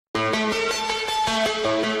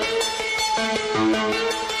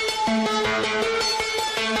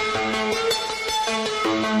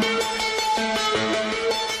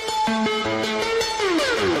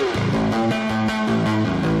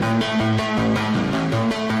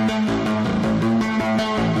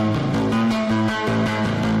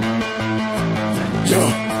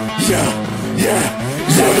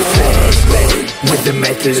With the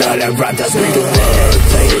metal all around us, we do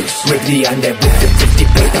everything. Rip the undead with the 50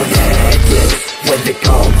 plate on head. When the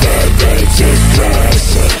COVID rage is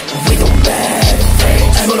crashing, we don't matter.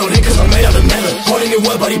 Ammo on it cause I'm made out of metal. Holding your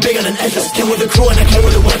word body bigger than endless. Kill with a crew and I kill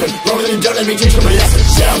with a weapon. Rolling in dirt, let me teach them a lesson.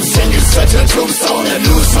 Yeah, I'm sending you straight to the tombstone. And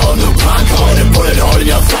lose all new pine cone. And put it all in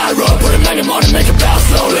your fire rope. Put a magnum on and make it bounce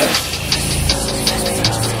slowly.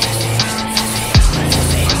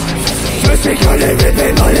 First we call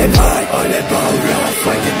everything all in high. All about love,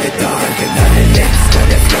 fight in the dark. And all the lights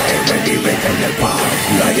gonna fly when we wake in the park.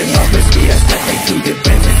 Lighting up as we are stepping through the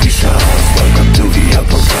bends of the showers. Welcome to the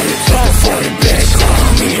apocalypse of the falling black.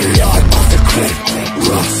 Me a lot off the cliff.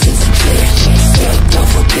 Rough since a kid. Step, don't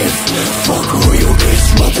forgive. Fuck who you is.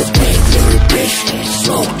 Mother big, little bitch.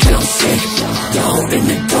 Smoke till I'm sick. Down in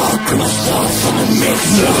the dark, and I'll start from the mix.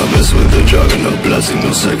 Never mess with the juggernaut, blessing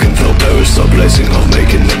no second thought. Perish, stop blazing, I'm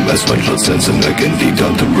making a mess. My blood sends and I can lead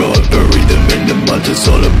down the road. Bury them in the mud, it's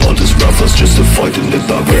all about this rough us just to fight in the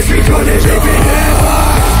dark. If we got it, if we never.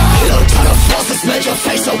 Little ton of forces made your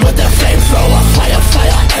face up with their flamethrower. Fire,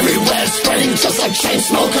 fire everywhere, spreading just like chain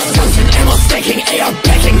smokers. Guns and ammo staking, AR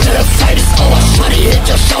backing till the fight is over. Shotty hit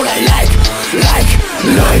your shoulder like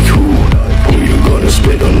who? Who you gonna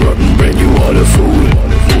spit on rotten brain, you are the fool.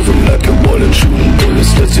 Moving like a wall and shooting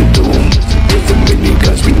bullets, that's your doom. With the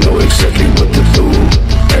miniguns we know exactly what to do.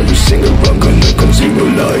 Every single run gonna come zero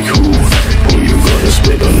like who? Who you gonna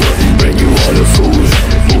spit on rotten brain, you are the fool.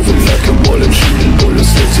 Moving like a wall and shooting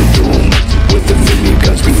bullets, that's your doom. With the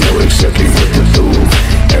miniguns we know exactly what to do.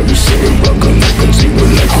 Every single run gonna come zero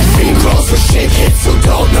like who? Being crossed with shit hits who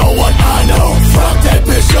don't know what I know. Fuck that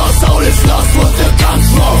bitch, your soul is lost with the guns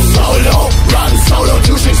roll. Solo, run solo,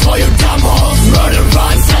 two strings for you dumb hoes. Murder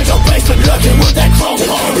run, inside your basement lurking with that chrome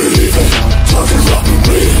hole. Believe it, talking rock and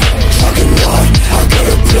breathe. Juggernaut, I got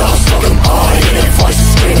a blast, fuck 'em all. And their voices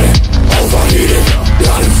screaming, overheated.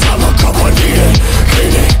 Blood inside my cup, I need it.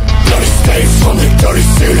 Clean it, bloody stains from the dirty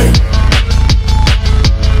ceiling.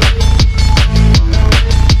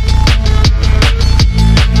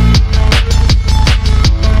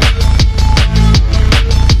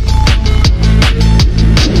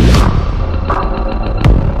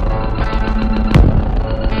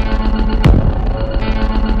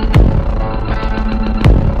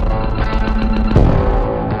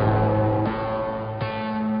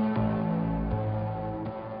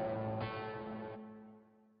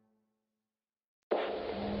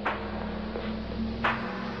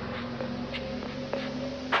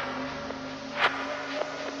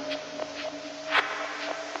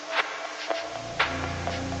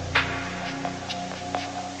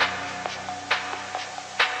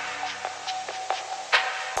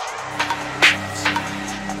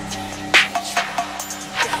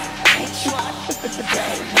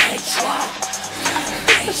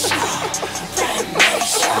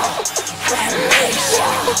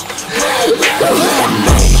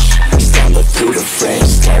 Stumble through the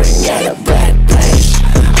flames, staring at a bad place.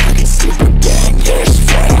 I can sleep again, there's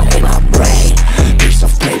fire in my brain. Piece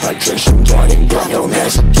of paper, drenching, burning blood, don't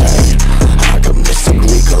hesitate. I got missing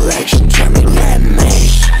recollection, turning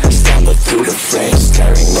rampage. Stumble through the flames,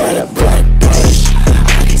 staring at a bad place.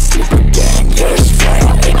 I can sleep again, there's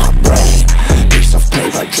fire in my brain. Piece of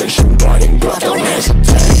paper, drenching, burning blood, don't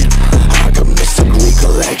hesitate. I got missing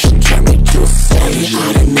recollection, turn me to a stage.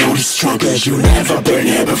 I didn't know the struggle, you never been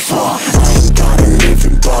here before. I ain't got a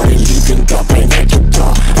living body, leaving the pain at your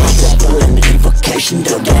door. I devil an invocation,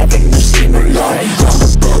 the devil is demon lord. I'm a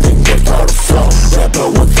building without a flow, rebel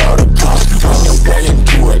without a cause. Find a way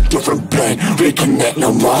into a different plane, reconnect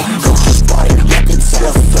no more. Focus body, locked inside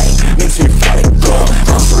a flame, makes me fight and go.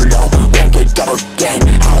 I'm so low, won't get double again.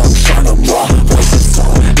 I don't shine no more, voice and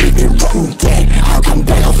soul, leave me rotten dead. I'll come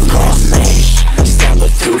back off lost mage. Stumble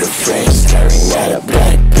through the flames, staring at a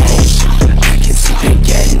black page. I can sleep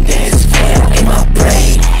again, there's fire in my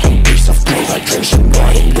brain. Piece of paper, drenching,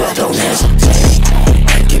 burning blood, don't hesitate.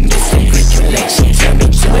 I can miss some recollection, turn me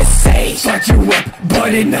to a sage. Fuck you up,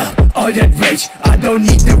 burning up, all that rage. I don't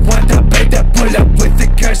need the one that better pull up with the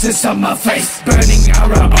curses on my face. Burning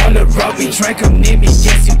aura all around me, track on near me,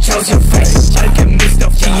 yes you chose your fate. Alchemist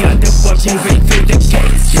of the underworld, moving through the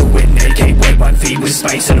gates. UNLKY13 with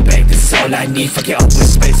space on the back, this is all I need. Fuck you up with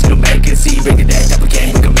space, it'll make a scene. Bring it up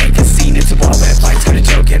again, we gon' make a scene. It's a war where fights gonna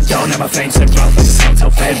joke and down. Now my flames are rough, with the sound so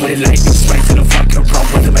fat. With the lightning strikes and no fuck around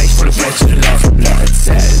with the mage full of rage and the love. Blood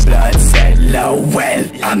cell, low. Well,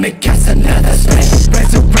 I'ma cast another spell,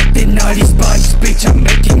 resurrecting all these bodies, bitch. I'm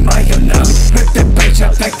making my own known. Rip the page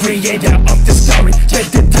up like creator of the story.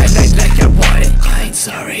 Take the timeline like I want it. I ain't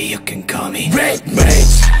sorry, you can call me Red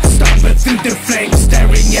Mage. Stumble through the flames,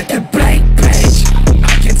 staring at the blank page.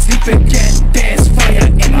 I can sleep again, there's fire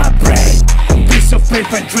in my brain. Piece of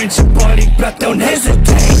paper, drench your body, blood, don't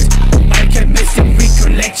hesitate. I can miss a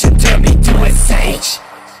recollection, turn me to a sage.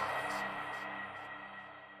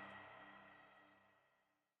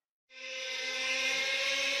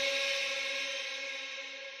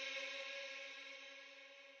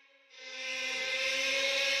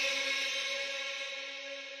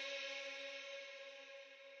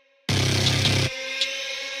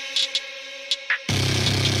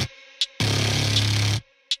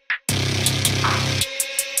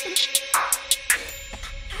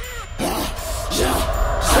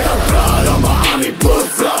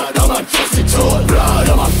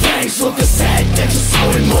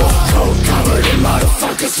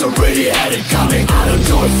 Already had it coming. I don't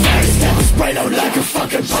do it fast, that was sprayed out like a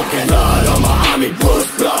fucking pumpkin. Blood on my army boots,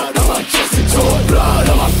 blood on my chest and torn. Blood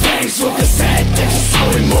on my fangs with the sad that's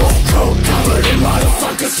showing more. Cold covered in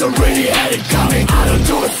motherfuckers already had it coming. I don't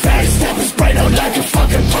do it fast, that was sprayed out like a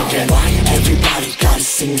fucking pumpkin. Why everybody gotta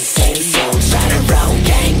sing the same songs? Right around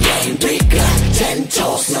gang gang, big gun, 10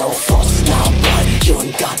 toes, no force. Now boy, you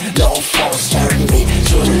ain't got no force. Staring me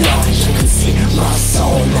to the light, you can see my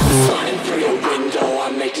soul. Now flying through your window, I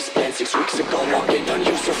made this plan 6 weeks ago. Walking, don't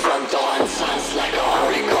use your front door. And sounds like a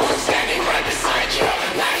holy ghost standing right beside you.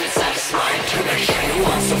 Lying inside his mind to make sure you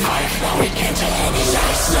won't survive. Now we can't tell any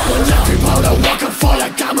lies. When everybody I walk and fall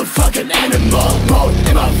like I'm a fucking animal. Mode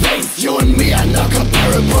in my face, you and me are not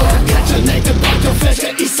comparable. Catch a naked bite of flesh,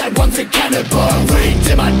 the east side one's a cannibal. Read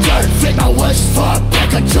in my dirt, flip my words for a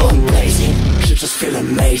back of doom. Blazing, you just feel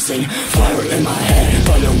amazing. Fire in my head,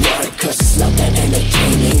 but don't worry, cause it's not that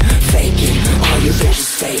entertaining. Faking, all you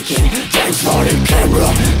bitches faking. Thanks for the camera,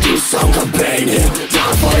 do some campaigning.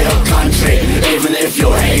 Down for your country, even if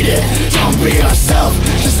you hate it. Don't be yourself,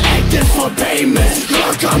 just acting for payment.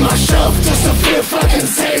 Clock on my shelf, just to feel fucking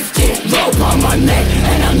safety. Rope on my neck,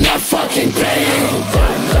 and I'm not fucking paying.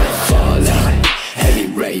 Fallout, heavy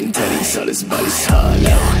rain turning solid bodies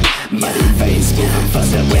hollow. Muddy veins moving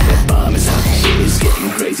faster when the bomb is hot. Shit is getting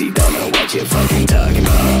crazy, don't know what you're fucking talking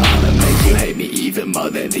about. I'ma make you hate me even more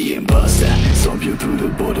than the imposter. Stomp you through the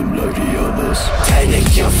bottom like the others. Turning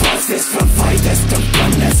your forces from fighters to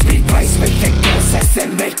runners. Replace with the curses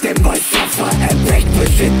and make them all suffer. And break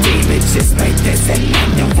with the demons, just make this an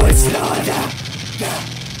underworld slaughter.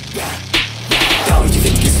 Don't you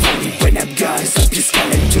think it's funny when I'm gone? Stop your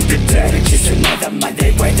skull into the dirt. It's just another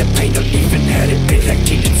Monday where the pain don't even hurt. It be like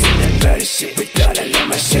demons in the murder shit with blood all on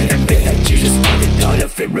my shirt. And be like you just wanted all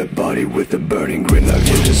of everybody with a burning grin like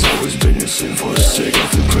it has always been your sin. For the sake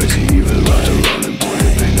of the crazy evil, right around and point a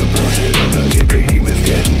finger, brush it up like a behemoth.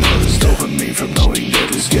 Getting all the stopping me from knowing that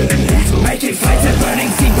it's getting lethal. Making fights and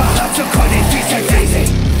burning steam while I'm so cold and trees are crazy.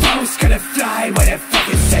 Bones gonna fly when I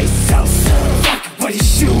fucking say so. Fuck what you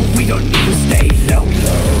shoot, we don't need to stay low.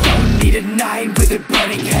 Don't need a 9 with a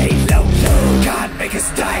burning halo. God make us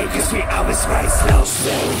die cause we always ride slow.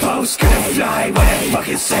 Bones gonna fly when I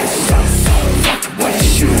fucking say so. Fuck what you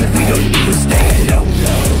shoot, we don't need to stay low.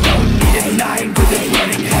 Don't need a 9 with a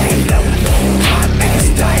burning halo. God make us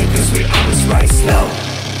die cause we always ride slow.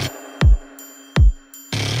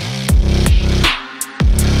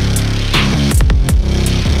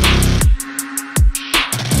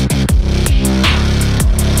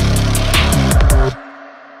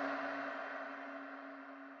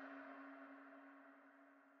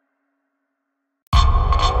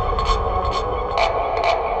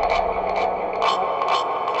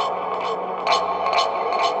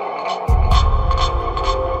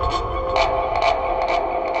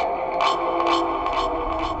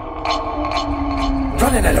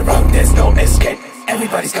 Running all around, there's no escape.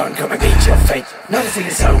 Everybody's gone, come and meet your fate. Noticing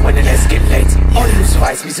is home when it escalates. Only who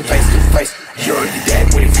survives meets you face to face. You're already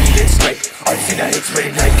dead when you feel it straight. All you think I hate's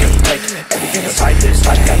really like a plate. Everything is fine, there's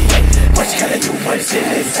like a plate. What you gotta do when it's in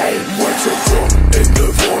insane? What you do in the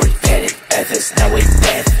void? Panic, others now it's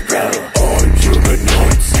death row. All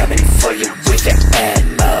humanoids coming for you with their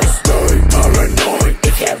ammo. Stay paranoid.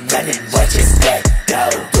 If you're running, watch your step go.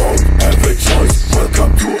 Don't have a choice,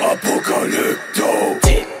 welcome to Apocalypto.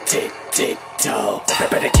 Tick, tick, tick, toe.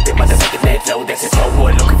 Better keep your motherfucking head low. There's a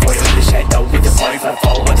forward looking for you in the shadow. With the 45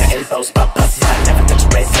 forward on the elbows. Pop, pop, pop, never touch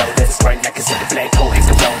your red slow. There's a sprite like a city black hole. Hit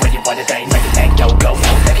the flow when you want it, ain't ready, back, go, go.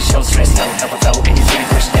 Like a show stress, no, never flow. And you can't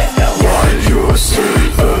push that, no. While you're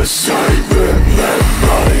still aside,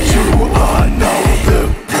 remember you are now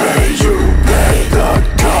the prey. You better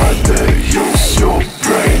God that you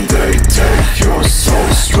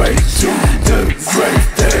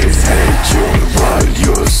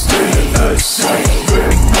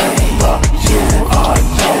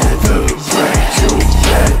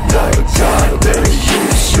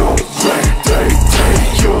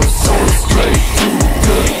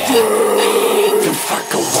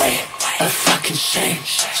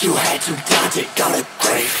change. You had to die, they got a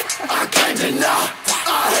grave. I can't deny,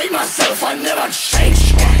 I hate myself, I never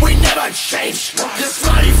change. We never change. This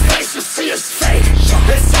smiley face, you see is fake.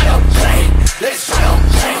 It's out of pain, it's out of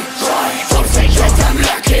pain. Don't say that I'm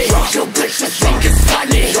lucky. You bitches think it's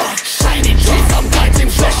funny. Shiny teeth, I'm biting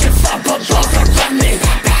flesh. If I'm above, I'm running.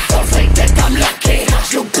 Don't say that I'm lucky.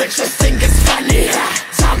 You bitches think it's funny.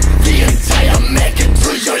 Dump the entire making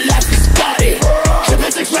through your lifeless body.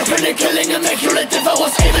 Critics rapping and killing and make you live. If I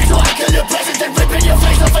was able to, I kill the president, ripping your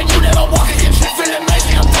face off and you never walk again. Shit feel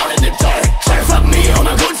amazing, I'm down in the dirt. Try to fuck me, all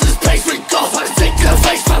my goods is space we go. I think the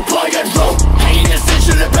face, my boy and roll. Hanging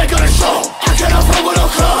essential, the back on the show. I cannot fuck with no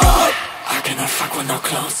clothes. I cannot fuck with no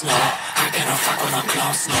clothes, no. I cannot fuck with no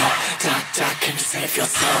clothes, no. Doc, doc, can you save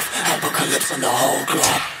yourself? Apocalypse on the whole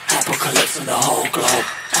globe. Apocalypse on the whole globe.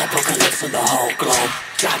 Apocalypse on the whole globe.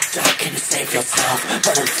 Doc, doc, can you save yourself?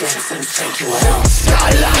 Burning flames and take you out.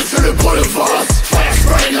 Skylines to the boulevards. Fire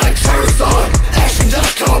spraying like Charizard. Ash and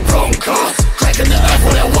dust cover broken cars. Cracking the earth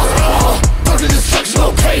where there wasn't all. Total destruction, no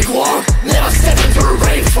cakewalk. Never step into the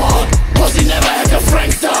rainfall. Pussy never had the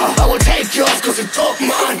Frank star. I will take yours cause you took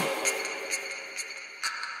mine.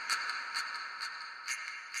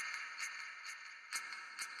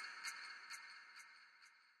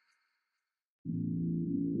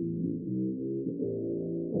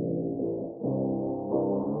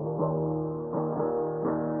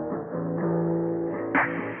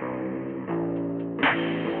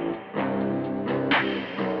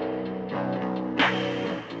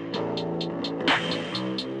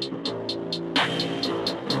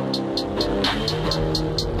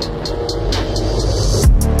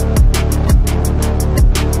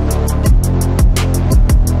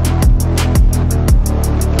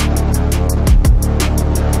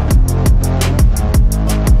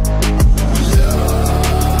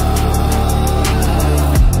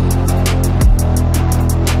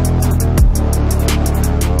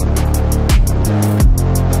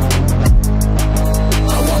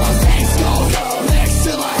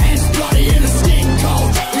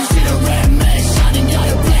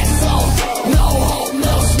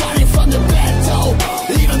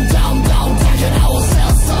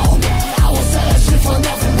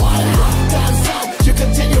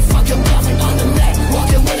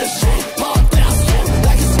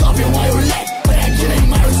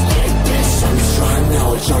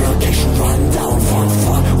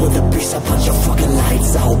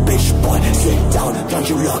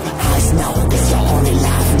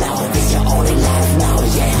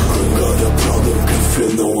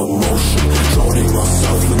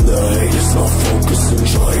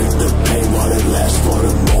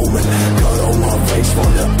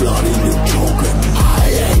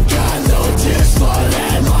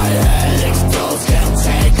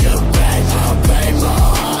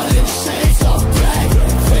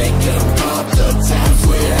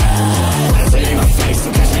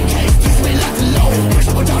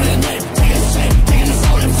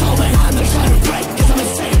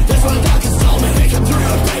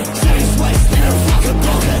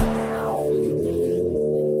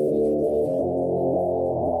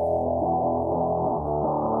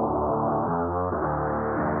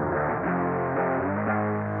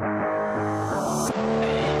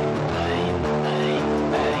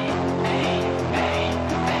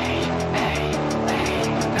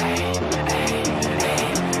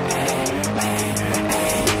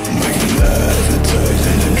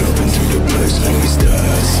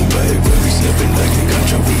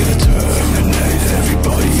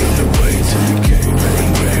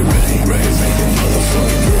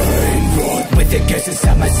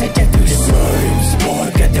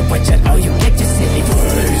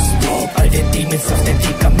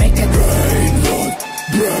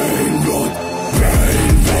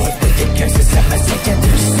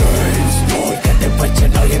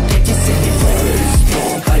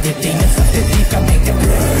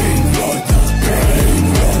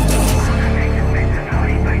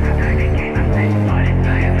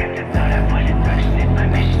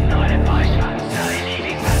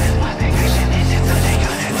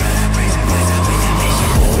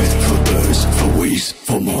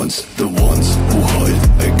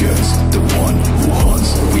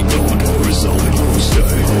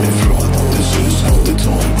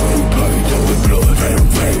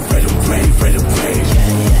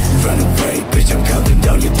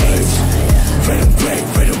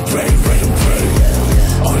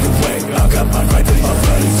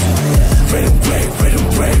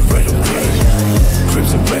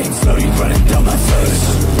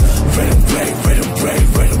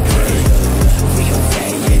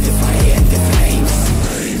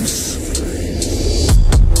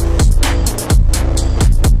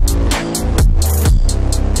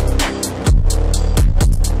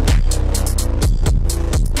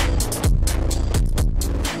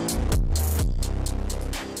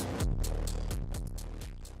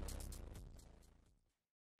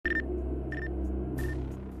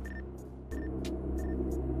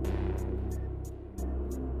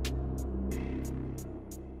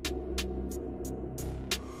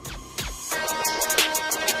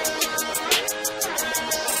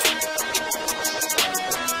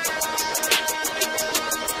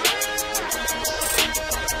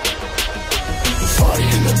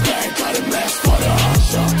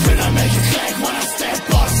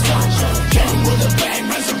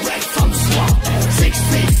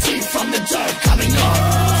 the dirt coming on.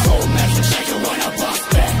 Full measure, take it when I bust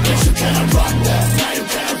back. Bitch, you cannot run that. Now you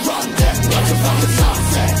cannot run that. What the fuck is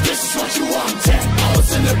sunset? This is what you wanted. I was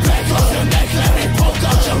in the back of your neck, let me poke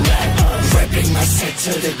out your leg. Ripping my set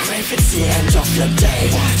to the grave, it's the end of your day.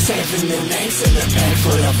 Saving the names in the bag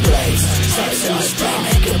full of blades. Sex in the spray,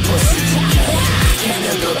 make a pussy decay.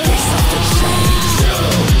 Cannibal piece of the chain. You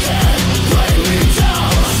can't break me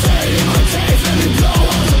down. Stay in my cave and then blow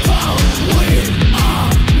on the pound. We are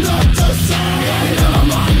not the same. And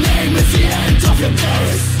my name is the end of your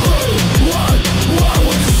days. Who, what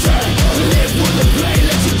would you say? Live with the blade,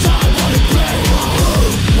 let you die on the blade. Who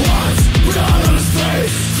wants blood on his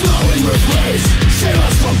face? Flowing with rage, save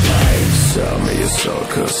us from pain. Sell me your soul,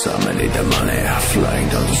 cause I'ma need the money. Flying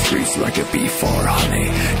down the streets like a bee for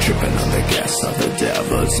honey. Tripping on the gas of the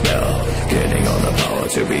devil's smell. Getting all the power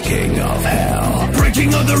to be king of hell.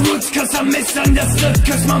 Breaking all the roots cause I'm misunderstood.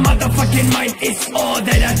 Cause my motherfucking mind is all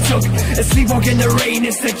that I took. A sleepwalk in the rain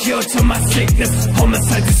is the cure to my sickness.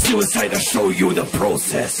 Homicide to suicide, I'll show you the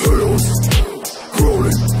process. Hurdles,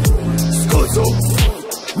 crawling, scuds up,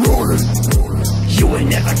 rolling. You will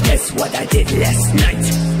never guess what I did last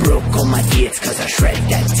night. Broke all my deeds cause I shred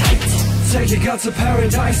that tight. Take your girl to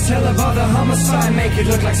paradise, tell about the homicide, make it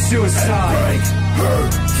look like suicide. Break her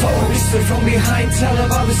fall. We stood from behind, tell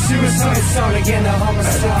about the suicide, start again the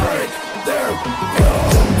homicide. Break their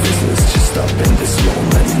dumb business, just up in this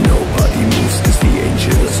moment. Nobody moves cause the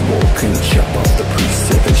angel is walking. Chop off the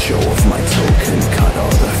preset and show off my token. Cut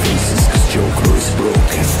all the faces cause Joker is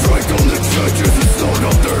broken. Strike on the churches and stone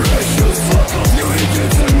off their ashes. Fuck off your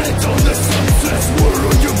idiots and net on the sunsets. War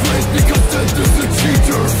on your brain because that is a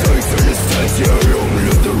cheater. Faith in his face, yeah,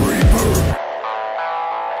 only the reaper.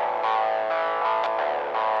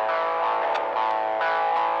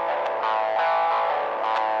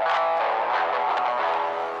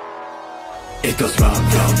 It goes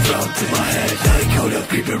round, round, round through my head. Like hold up,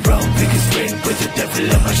 creeping round, biggest ring with the devil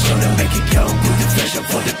on my shoulder. Make it count, put the flesh up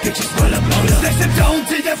for the pictures while I'm older. Flesh them down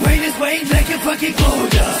till the pain is weighing like a fucking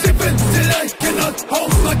boulder. Sipping till I cannot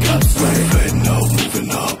hold my cup straight. Fading out, moving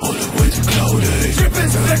up, all the way to cloudy.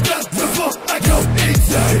 Dripping like blood before I go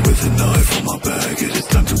insane. With a knife on my back, it is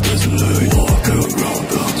time to resonate. Walk around,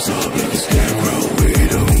 thumbs up like a scarecrow. We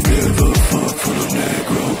don't give a fuck for the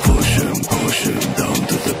negro. Push him down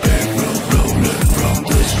to the back row. Rolling round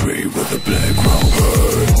the street with a black row.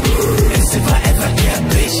 Burn, burn. As if I ever care,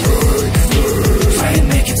 bitch. Burn, burn. Try and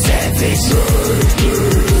make it savage. Burn,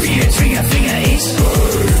 burn. Be a trigger finger each.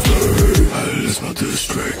 Burn, burn. Hell is my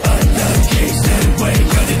district. Under case and wait,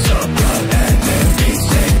 got it up. And then be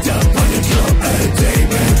stacked up on the drop. A day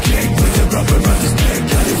man king with the rubber around his neck.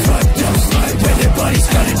 Got it fucked up, slide where their bodies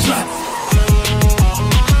got it drop.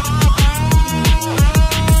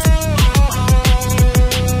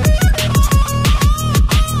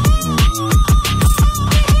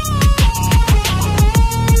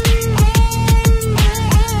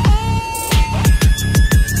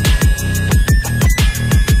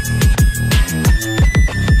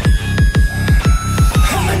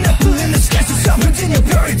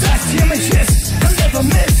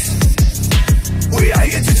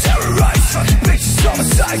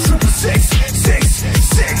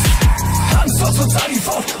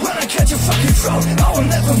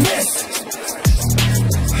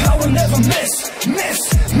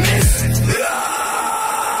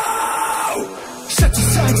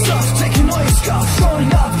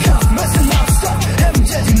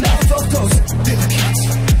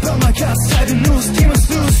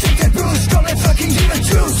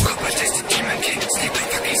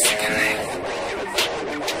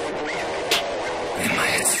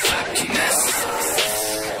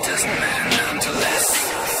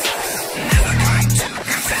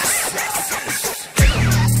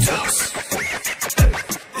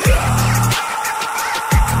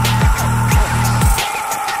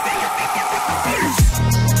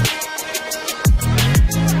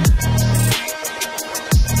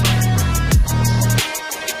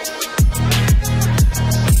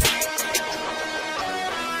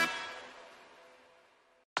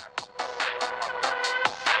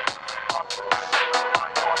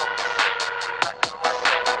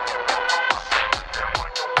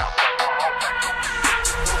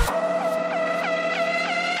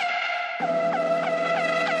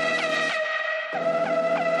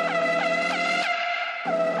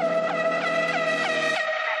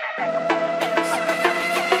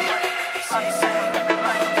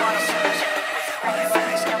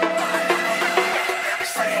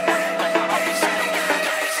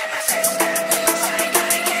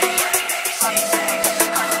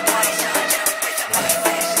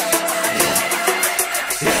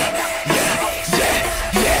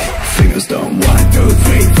 stone. 1, 2,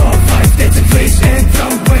 3, 4, 5, that's a face and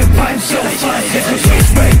throw where I'm so fast. Let's go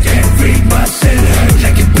straight and read myself hurt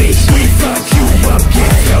like a bitch. We fuck you up,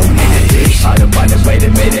 get thrown in a dish. I don't wanna wait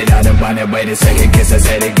a minute, I don't wanna wait a second. Guess I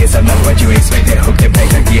said it, guess I'm not what you expected. Hooked and back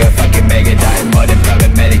like you fucking mega. I'm more than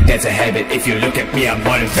problematic, that's a habit. If you look at me, I'm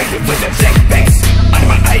more infected with the black bags. Under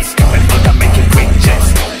my eyes, going out, I'm making quick jets.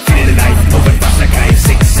 Feeling the life, moving fast like I have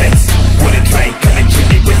 6 cents. Wouldn't try, come and chill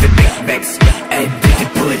me with the big Macs. And they can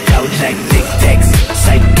pull it out like big tags.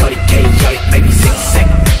 Psychotic, chaotic, maybe 6 sec.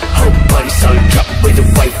 Whole body solid, drop with the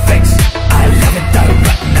white facts. I love it, I'm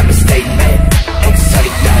rotten, I'm a statement.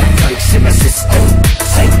 Exotic, narcotics in my system.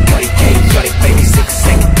 Psychotic, chaotic, maybe 6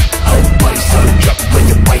 sec. Whole body solid, drop with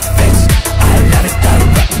the white facts. I love it, I'm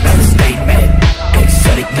rotten, I'm a statement.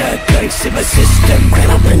 Exotic, narcotics in my system. Grab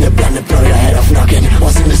up in the blender, blow your head off knocking.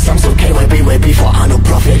 Wasn't the sums okay, way before I know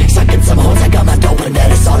profit. Sucking some holes, I got my dope and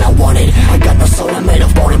that is all I wanted. I got no soul, I'm made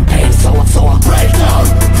of bone and pain. So I break down,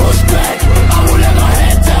 push back, I will let my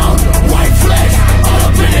head down. White flags, all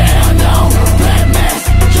up in the air now. Bad mask,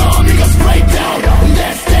 your amigos break down.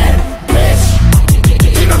 That's that, bitch.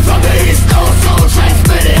 Even from the east coast, so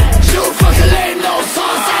transmitted. You fucking lame, no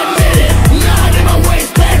sauce, admit it. Nine in my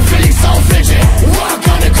waistband, feeling so fidget. Walk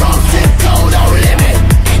on the cross, tiptoe, no limit.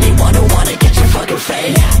 Anyone who wanna get your fucking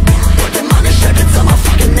fade, put them on the shirt, it's on my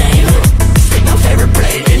fucking name. Stick my favorite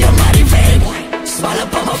blade in your mighty vein. Smile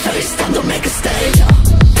up on my face, time to make a stage.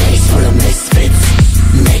 Days full of misfits.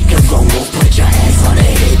 Make a wrong move, put your ass on a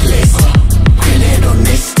hit list. Grenade on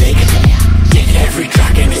this stick. Get every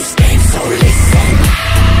track in this game, so listen.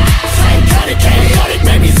 Psychotic, chaotic,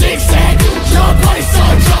 maybe zigzag. Your body so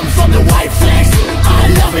drunk from the white flags. I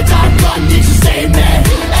love it, I'm gonna need to stay mad.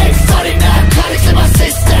 Exotic narcotics in my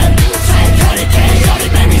system. Psychotic,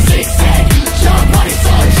 chaotic, maybe zigzag. Your body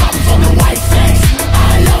so drunk from the white flags.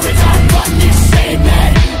 I love it, I'm gonna need to stay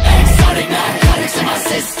mad. Exotic narcotics in my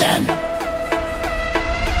system.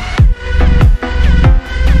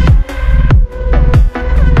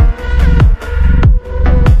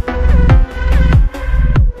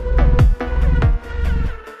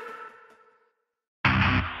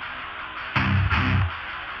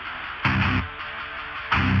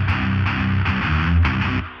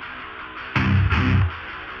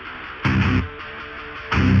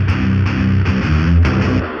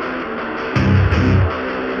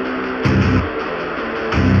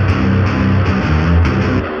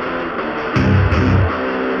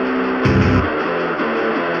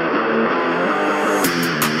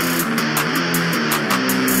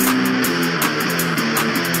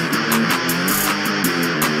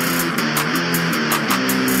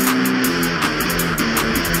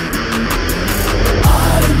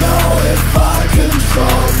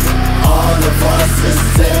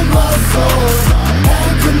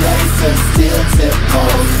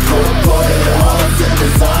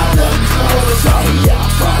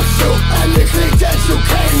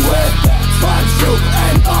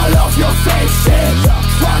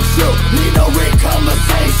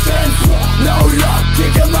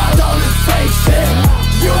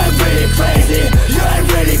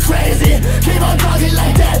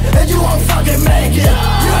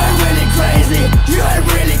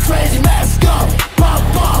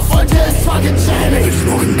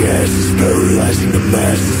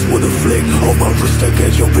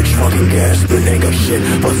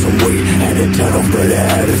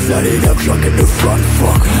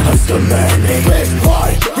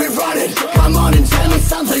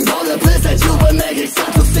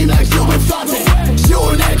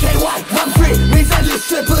 UNLKY13 means endless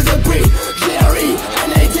triple the beat.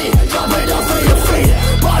 G.R.E.N.A.D. drop it off for your feet.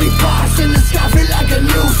 Body parts in the sky feel like a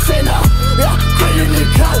new sinner. Yeah, quitting the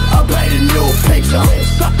cut, I paint a new picture.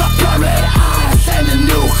 Permanent eyes and a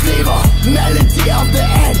new cleaver. Melody of the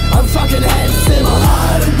end, I'm fucking Hans Zimmer.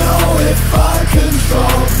 I don't know if I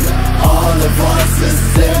control all the voices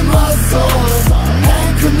in my soul.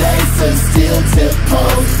 Hand grenades and steel tip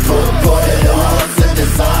posts. Put it on to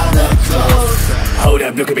designer clothes. Hold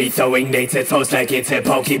up, look at me throwing native foes like it's a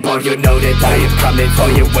Pokeball. You know that I am coming for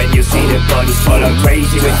you when you see the bodies fall on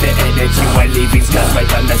crazy with the energy when leaving scars right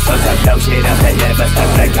on the source. I blow shit up and never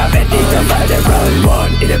stop like I'm an eater by the round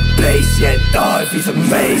one in a place yet. Oh, it feels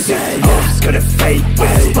amazing. Oh, it's gonna fade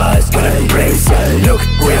when the spars gonna embrace ya. Look,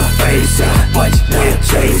 we're facing, watch, we're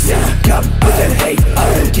chasing. Come with that hate, I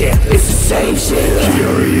don't care, it's the same shit.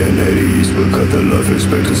 G.R.E.N.A.D.E. will cut the life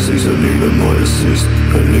expectancies and leave them all deceased.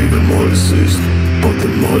 Put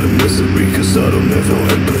them all in misery, cause I don't have no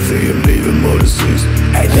empathy. I'm leaving more disease.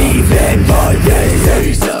 I leaving more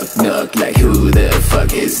disease. Knock, knock, like who the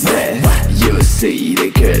fuck is that? You see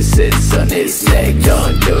the curses on his neck.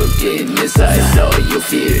 Don't look in his eyes or you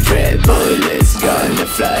feel dread. Bullets gonna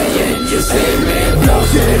fly and you see me blow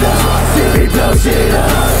shit up. See me blow shit up.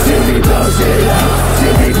 See me blow shit up.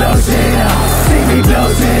 See me blow shit up. See me blow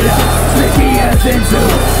shit up. Split the earth in two.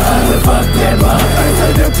 I will fuck them up and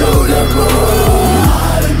turn them to the moon.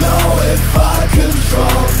 I don't know if I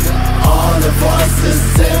control all the voices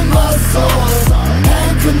in my soul.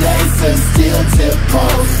 And grenades and steel tip